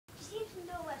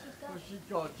What's she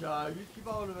got, Joe? You keep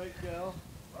hold of it, girl.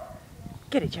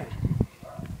 Get it, Jody.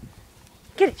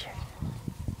 Get it, Jody.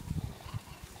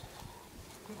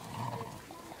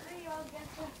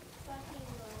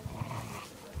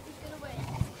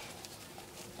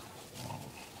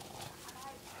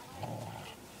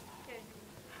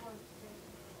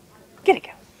 Get it,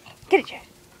 girl. Get it, Jody.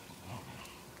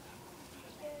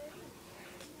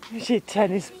 It's your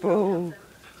tennis ball.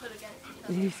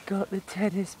 Who's got the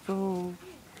tennis ball?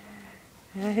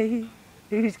 Hey,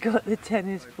 who's got the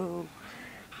tennis ball?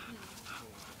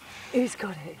 Who's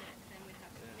got it?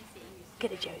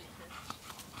 Get it, Jody.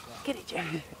 Get it,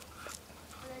 Jody.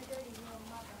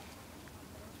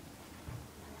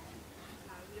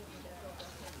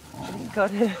 Who's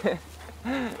got it?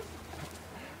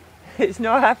 It's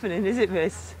not happening, is it,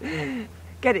 miss?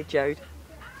 Get it, Jode.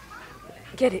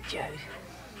 Get it, Jode.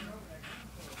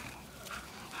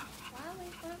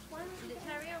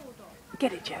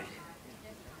 Get it, Jode.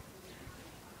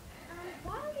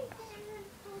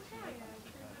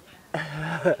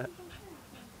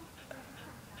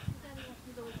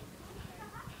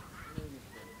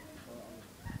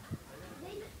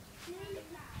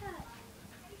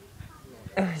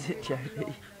 Oh, is it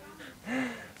Jody?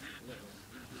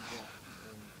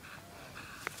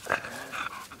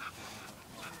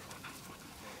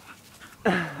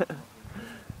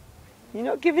 You're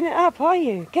not giving it up, are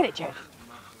you? Get it, Jody.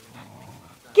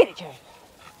 Get it, Jody.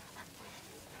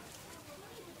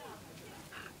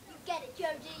 Get it,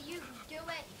 Jody. You can do it.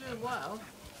 She's doing well.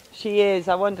 She is.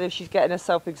 I wonder if she's getting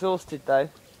herself exhausted, though.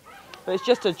 But it's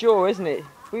just a jaw, isn't it?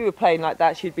 If we were playing like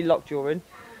that, she'd be lock jawing.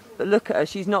 But look at her.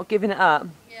 She's not giving it up.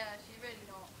 Yeah, she's really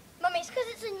not. Mummy, it's because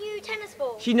it's a new tennis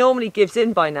ball. She normally gives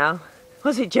in by now.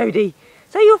 Was it, Jody?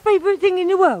 Is that your favourite thing in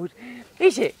the world?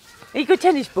 Is it? You got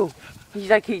tennis ball? She's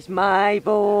like, it's my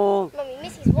ball. Mummy,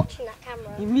 Missy's watching that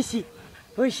camera. You miss it.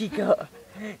 What's she got?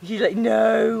 She's like,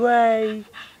 no way.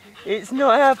 It's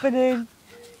not happening.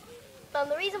 Mum,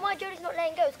 the reason why Jody's not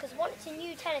letting go is because one, it's a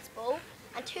new tennis ball,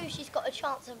 and two, she's got a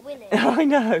chance of winning. I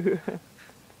know.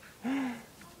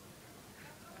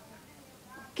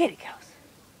 Get it, girls.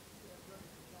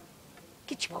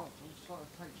 Get your ball. It's starting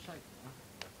to take shape now.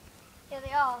 Yeah,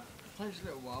 they are. It takes a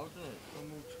little while, doesn't it?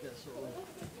 And we'll just get sort of...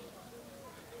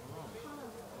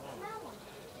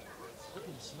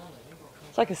 Looking smelly.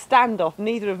 It's like a standoff.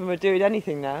 Neither of them are doing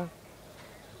anything now.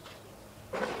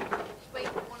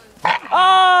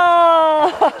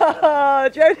 Oh!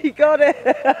 Jody got it.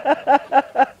 Look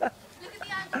at the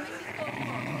angle Missy's got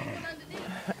underneath.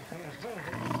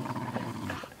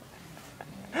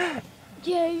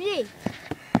 Jody.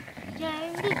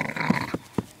 Jody.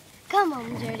 Come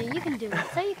on, Jody. You can do it.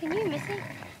 So you can you, Missy.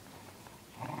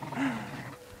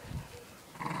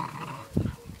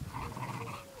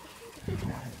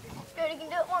 Jody can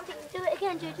do it once. He can do it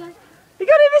again, Jojo. You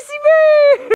got it,